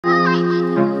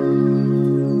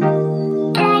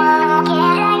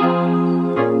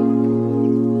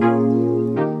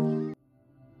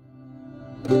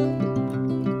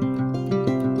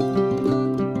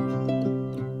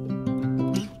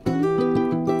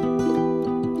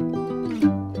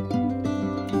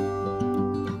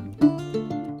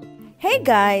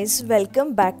guys,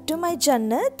 welcome back to my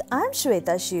Jannat. I'm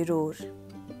Swetha'S.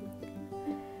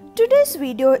 Today's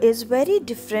video is very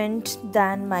different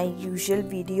than my usual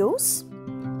videos.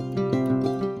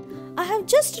 I have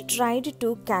just tried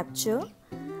to capture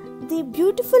the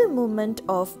beautiful moment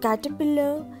of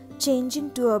caterpillar changing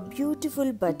to a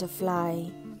beautiful butterfly.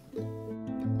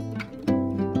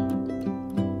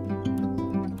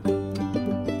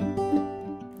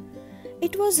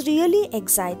 It was really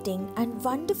exciting and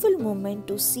wonderful moment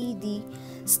to see the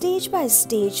stage by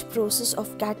stage process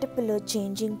of caterpillar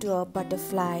changing to a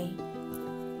butterfly.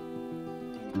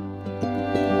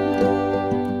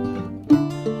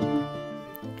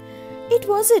 It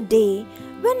was a day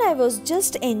when I was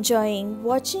just enjoying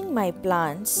watching my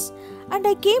plants and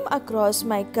I came across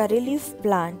my curry leaf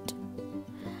plant,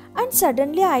 and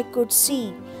suddenly I could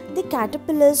see the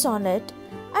caterpillars on it,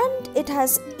 and it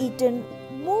has eaten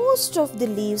most of the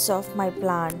leaves of my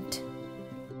plant.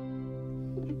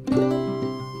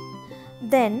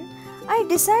 Then I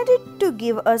decided to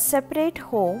give a separate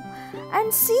home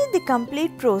and see the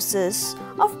complete process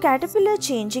of caterpillar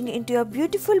changing into a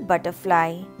beautiful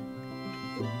butterfly.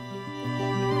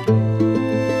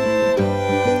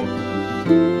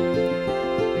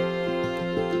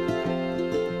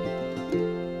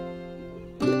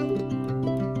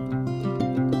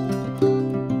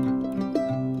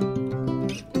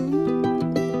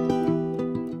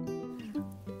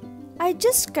 I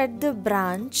just cut the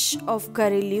branch of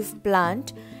curry leaf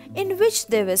plant in which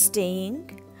they were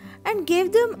staying and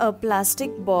gave them a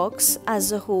plastic box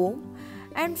as a home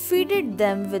and feeded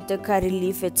them with the curry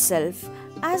leaf itself,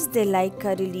 as they like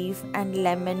curry leaf and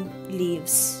lemon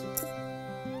leaves.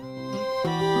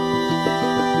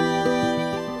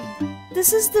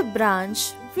 This is the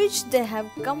branch which they have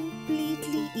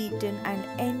completely eaten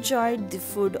and enjoyed the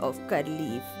food of curry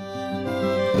leaf.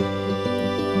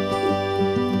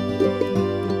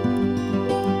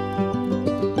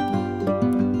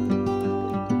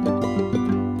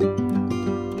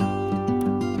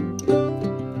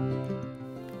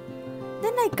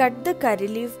 I cut the curry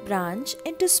leaf branch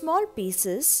into small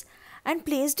pieces and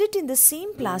placed it in the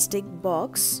same plastic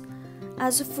box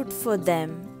as a food for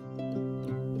them.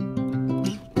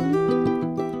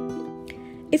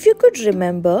 If you could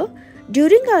remember,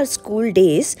 during our school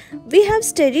days, we have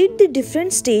studied the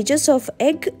different stages of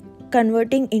egg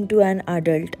converting into an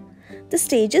adult. The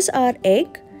stages are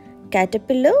egg,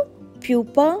 caterpillar,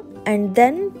 pupa, and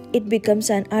then it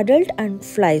becomes an adult and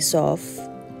flies off.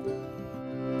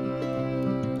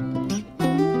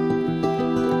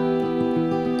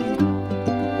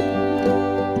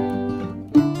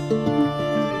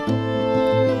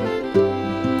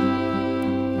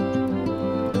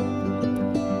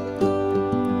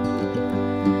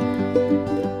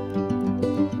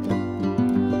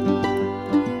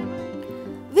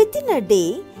 Within a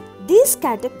day, these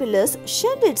caterpillars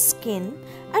shed its skin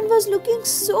and was looking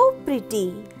so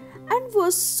pretty and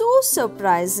was so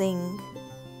surprising.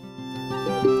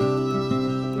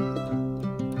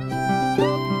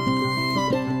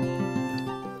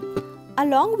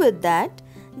 Along with that,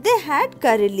 they had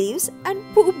curry leaves and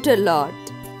pooped a lot.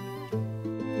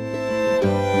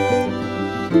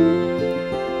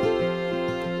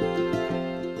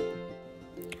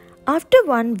 After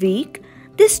 1 week,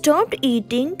 they stopped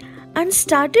eating and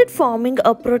started forming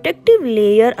a protective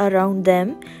layer around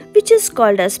them, which is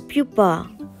called as pupa.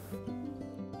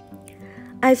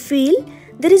 I feel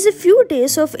there is a few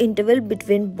days of interval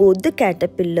between both the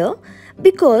caterpillar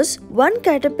because one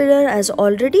caterpillar has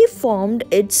already formed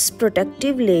its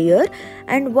protective layer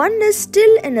and one is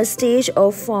still in a stage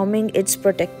of forming its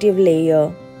protective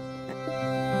layer.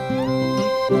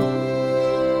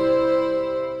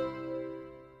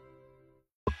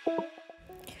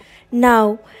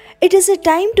 Now, it is a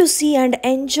time to see and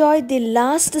enjoy the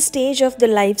last stage of the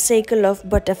life cycle of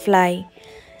butterfly.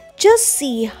 Just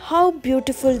see how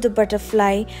beautiful the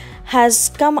butterfly has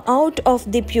come out of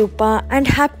the pupa and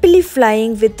happily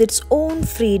flying with its own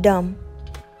freedom.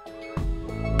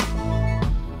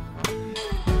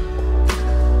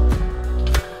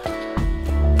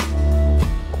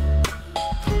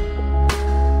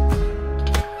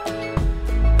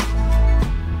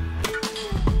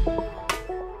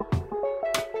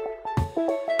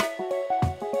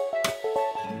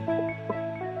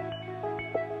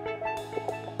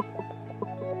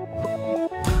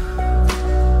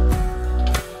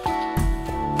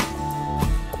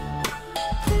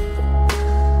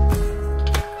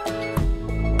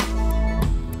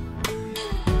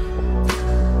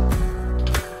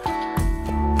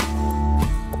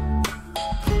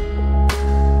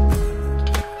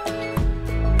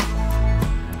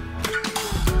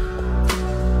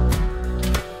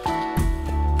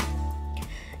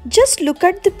 Just look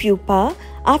at the pupa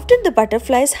after the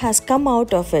butterflies has come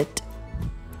out of it.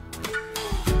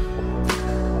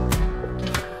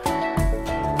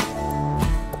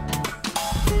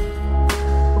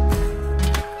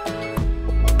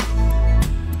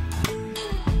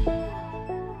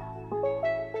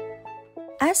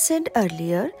 As said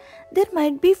earlier, there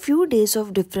might be few days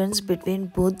of difference between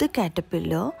both the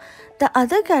caterpillar. The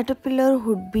other caterpillar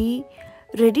would be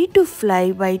ready to fly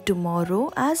by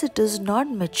tomorrow as it is not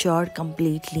matured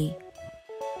completely.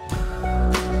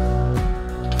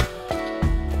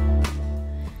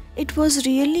 It was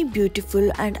really beautiful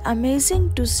and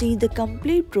amazing to see the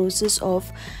complete process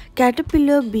of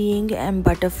caterpillar being a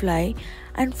butterfly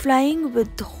and flying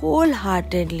with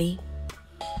wholeheartedly.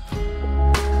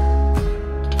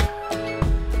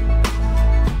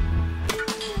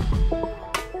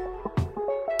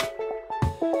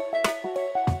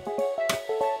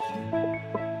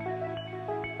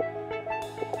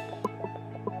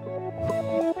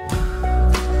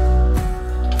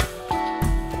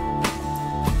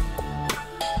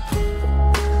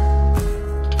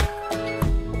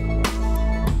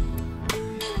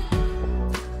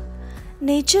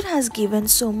 Nature has given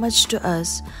so much to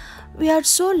us. We are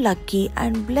so lucky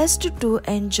and blessed to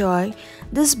enjoy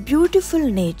this beautiful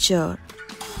nature.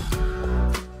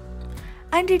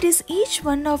 And it is each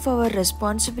one of our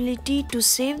responsibility to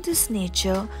save this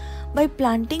nature by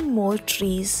planting more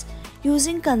trees,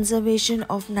 using conservation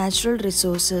of natural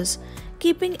resources,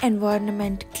 keeping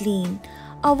environment clean,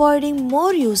 avoiding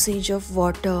more usage of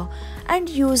water, and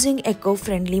using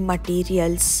eco-friendly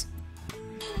materials.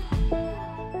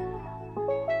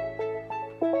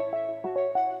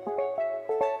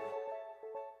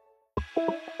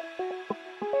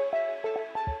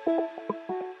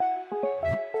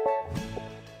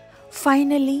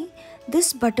 Finally,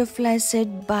 this butterfly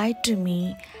said bye to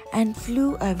me and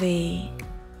flew away.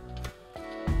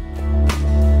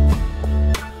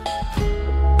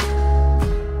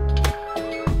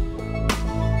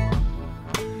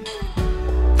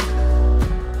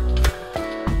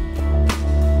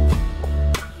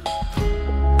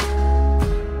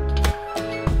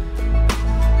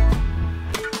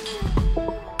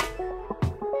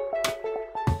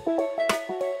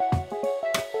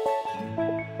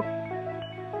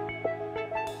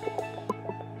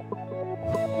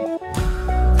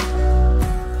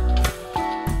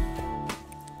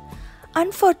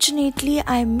 Unfortunately,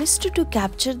 I missed to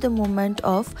capture the moment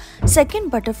of second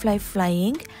butterfly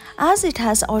flying as it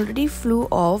has already flew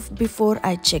off before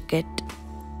I check it.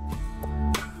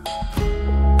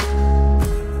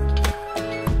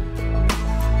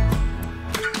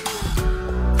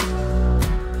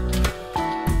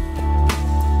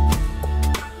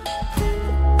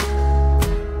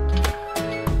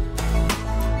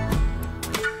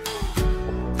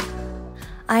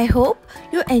 I hope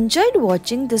you enjoyed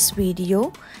watching this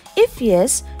video. If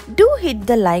yes, do hit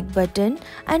the like button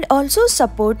and also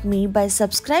support me by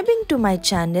subscribing to my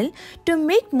channel to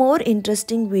make more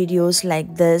interesting videos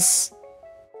like this.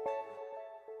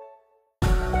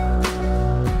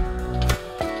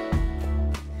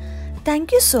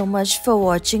 Thank you so much for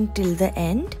watching till the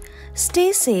end.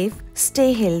 Stay safe,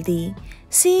 stay healthy.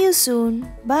 See you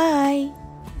soon. Bye.